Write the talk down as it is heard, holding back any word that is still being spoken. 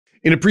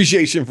In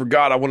appreciation for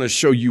God, I want to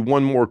show you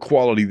one more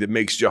quality that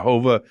makes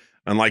Jehovah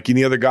unlike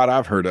any other God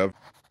I've heard of.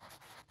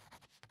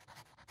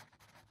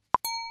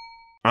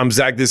 I'm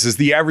Zach. This is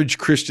The Average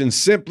Christian,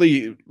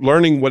 simply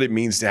learning what it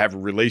means to have a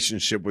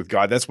relationship with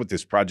God. That's what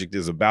this project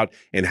is about,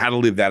 and how to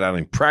live that out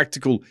in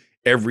practical,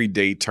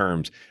 everyday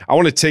terms. I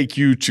want to take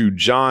you to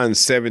John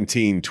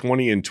 17,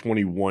 20 and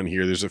 21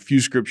 here. There's a few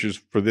scriptures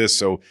for this,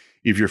 so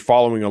if you're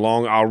following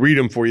along, I'll read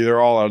them for you.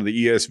 They're all out of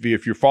the ESV.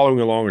 If you're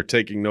following along or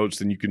taking notes,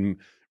 then you can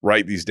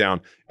write these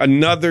down.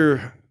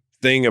 Another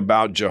thing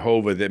about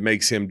Jehovah that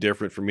makes him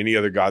different from any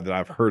other God that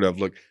I've heard of.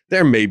 Look,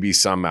 there may be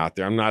some out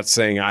there. I'm not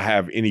saying I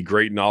have any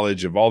great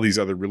knowledge of all these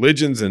other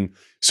religions and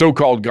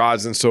so-called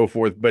gods and so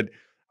forth, but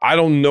I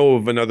don't know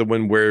of another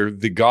one where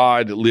the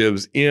God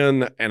lives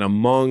in and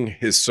among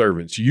his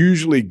servants.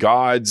 Usually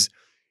gods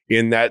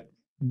in that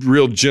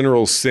real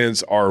general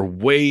sense are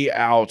way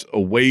out,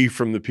 away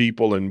from the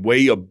people and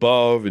way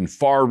above and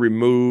far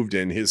removed,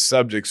 and his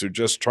subjects are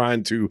just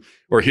trying to,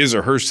 or his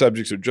or her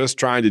subjects are just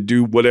trying to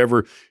do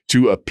whatever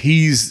to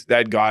appease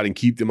that God and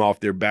keep them off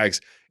their backs.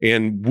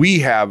 And we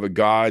have a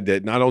God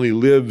that not only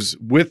lives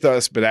with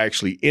us, but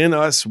actually in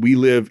us. We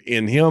live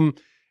in him.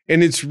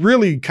 And it's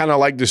really kind of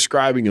like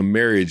describing a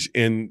marriage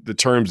in the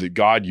terms that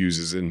God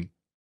uses. And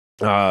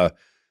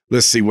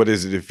let's see, what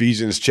is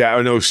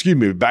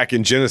it? Back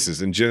in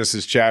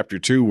Genesis chapter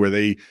 2, where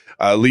they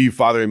leave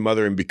father and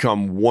mother and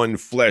become one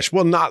flesh.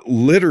 Well, not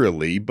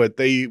literally, but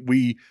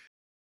we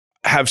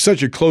have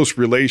such a close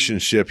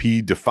relationship.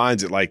 He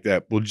defines it like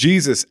that. Well,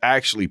 Jesus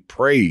actually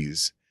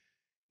prays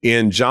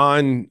in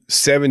John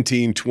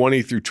 17,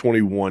 20 through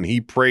 21.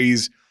 He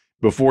prays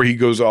before he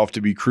goes off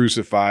to be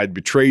crucified,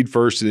 betrayed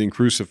first and then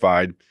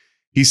crucified.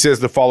 He says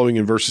the following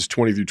in verses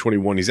 20 through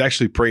 21. He's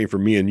actually praying for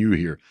me and you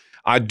here.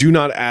 I do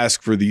not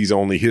ask for these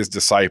only, his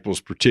disciples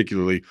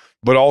particularly,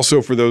 but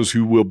also for those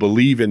who will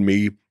believe in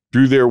me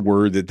through their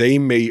word, that they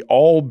may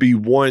all be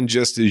one,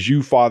 just as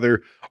you,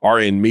 Father, are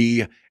in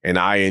me and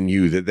I in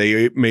you, that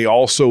they may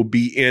also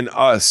be in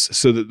us,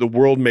 so that the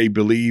world may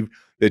believe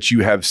that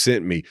you have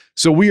sent me.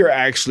 So we are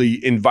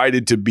actually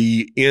invited to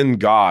be in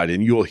God,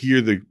 and you'll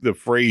hear the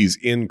phrase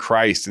in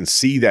Christ and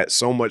see that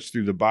so much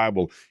through the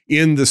Bible,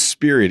 in the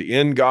Spirit,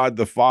 in God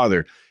the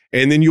Father.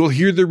 And then you'll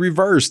hear the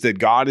reverse, that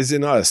God is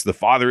in us, the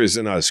Father is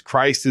in us,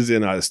 Christ is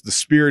in us, the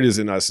Spirit is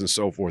in us, and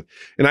so forth.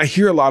 And I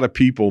hear a lot of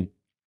people,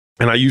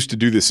 and I used to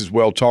do this as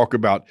well, talk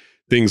about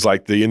things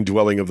like the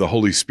indwelling of the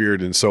Holy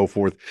Spirit and so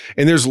forth.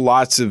 And there's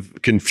lots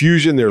of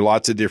confusion. There are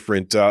lots of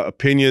different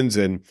opinions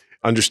and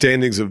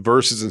understandings of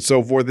verses and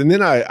so forth. And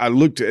then I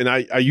looked, and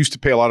I used to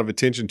pay a lot of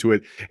attention to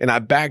it, and I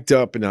backed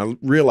up and I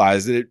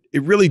realized that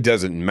it really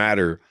doesn't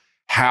matter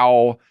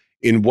how,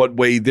 in what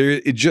way,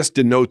 it just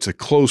denotes a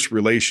close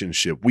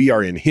relationship. We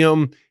are in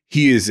him,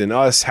 he is in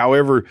us,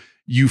 however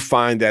you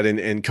find that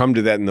and come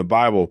to that in the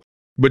Bible.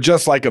 But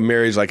just like a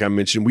marriage, like I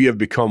mentioned, we have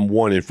become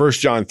one. In 1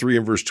 John 3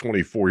 and verse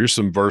 24, here's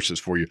some verses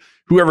for you.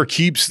 Whoever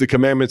keeps the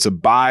commandments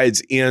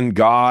abides in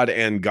God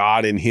and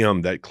God in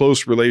him, that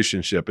close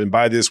relationship. And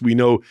by this we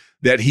know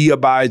that he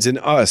abides in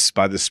us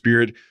by the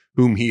Spirit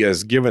whom he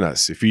has given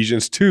us.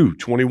 Ephesians 2,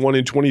 21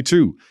 and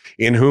 22,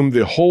 in whom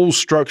the whole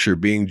structure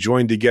being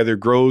joined together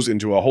grows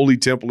into a holy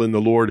temple in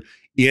the Lord.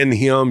 In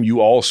him you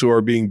also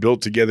are being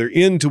built together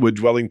into a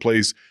dwelling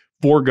place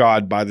for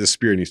God by the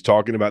Spirit. And he's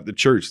talking about the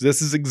church.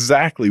 This is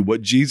exactly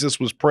what Jesus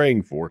was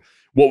praying for,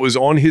 what was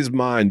on his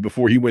mind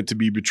before he went to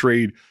be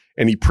betrayed,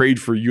 and he prayed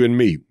for you and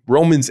me.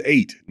 Romans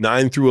 8,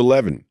 9 through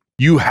 11.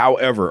 You,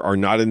 however, are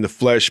not in the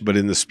flesh, but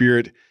in the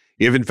Spirit,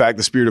 if in fact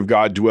the Spirit of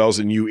God dwells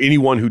in you.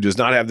 Anyone who does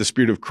not have the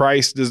Spirit of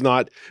Christ does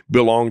not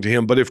belong to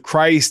him. But if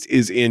Christ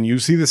is in you,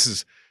 see, this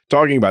is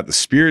talking about the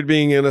Spirit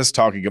being in us,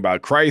 talking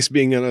about Christ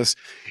being in us.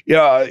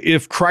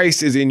 If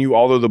Christ is in you,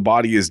 although the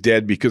body is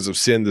dead because of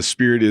sin, the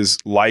Spirit is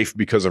life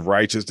because of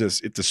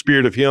righteousness. If the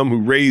Spirit of him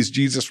who raised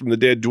Jesus from the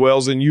dead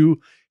dwells in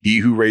you, he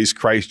who raised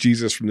Christ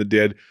Jesus from the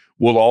dead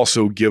will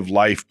also give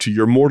life to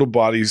your mortal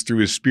bodies through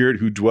his Spirit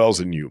who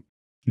dwells in you.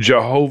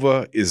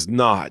 Jehovah is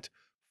not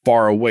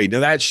far away.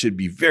 Now that should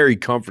be very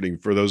comforting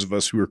for those of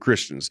us who are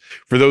Christians,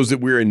 for those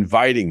that we're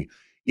inviting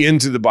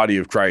into the body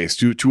of Christ,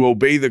 to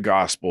obey the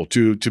gospel,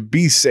 to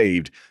be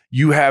saved.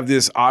 You have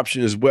this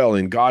option as well,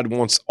 and God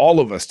wants all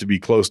of us to be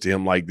close to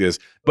him like this,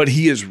 but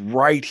he is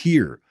right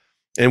here.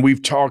 And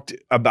we've talked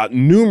about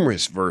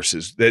numerous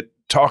verses that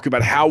talk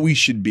about how we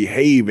should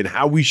behave and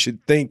how we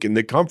should think and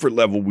the comfort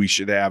level we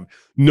should have,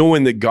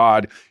 knowing that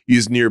God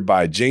is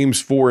nearby. James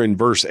 4 and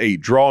verse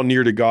 8, draw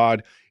near to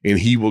God and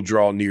he will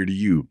draw near to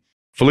you.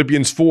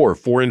 Philippians 4,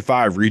 4 and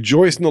 5,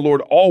 rejoice in the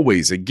Lord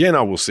always. Again,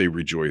 I will say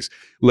rejoice.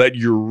 Let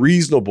your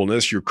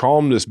reasonableness, your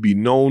calmness be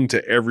known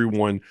to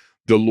everyone.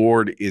 The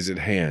Lord is at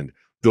hand.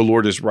 The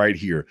Lord is right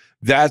here.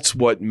 That's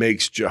what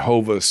makes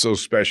Jehovah so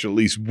special, at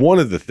least one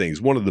of the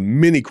things, one of the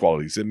many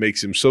qualities that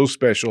makes him so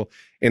special.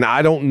 And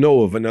I don't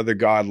know of another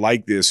God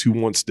like this who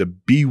wants to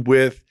be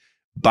with,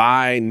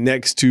 by,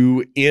 next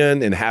to,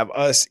 in, and have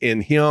us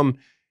in him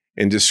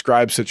and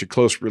describe such a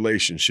close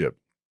relationship.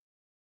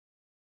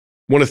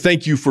 Want to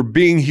thank you for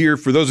being here.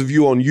 For those of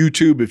you on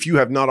YouTube, if you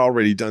have not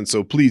already done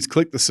so, please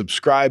click the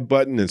subscribe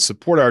button and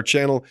support our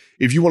channel.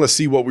 If you want to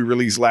see what we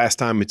released last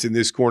time, it's in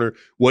this corner.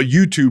 What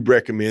YouTube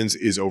recommends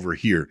is over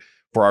here.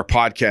 For our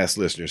podcast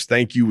listeners,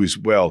 thank you as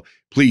well.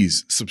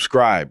 Please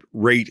subscribe,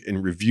 rate,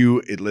 and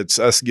review. It lets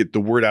us get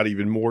the word out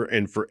even more.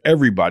 And for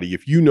everybody,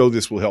 if you know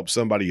this will help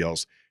somebody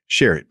else,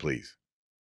 share it, please.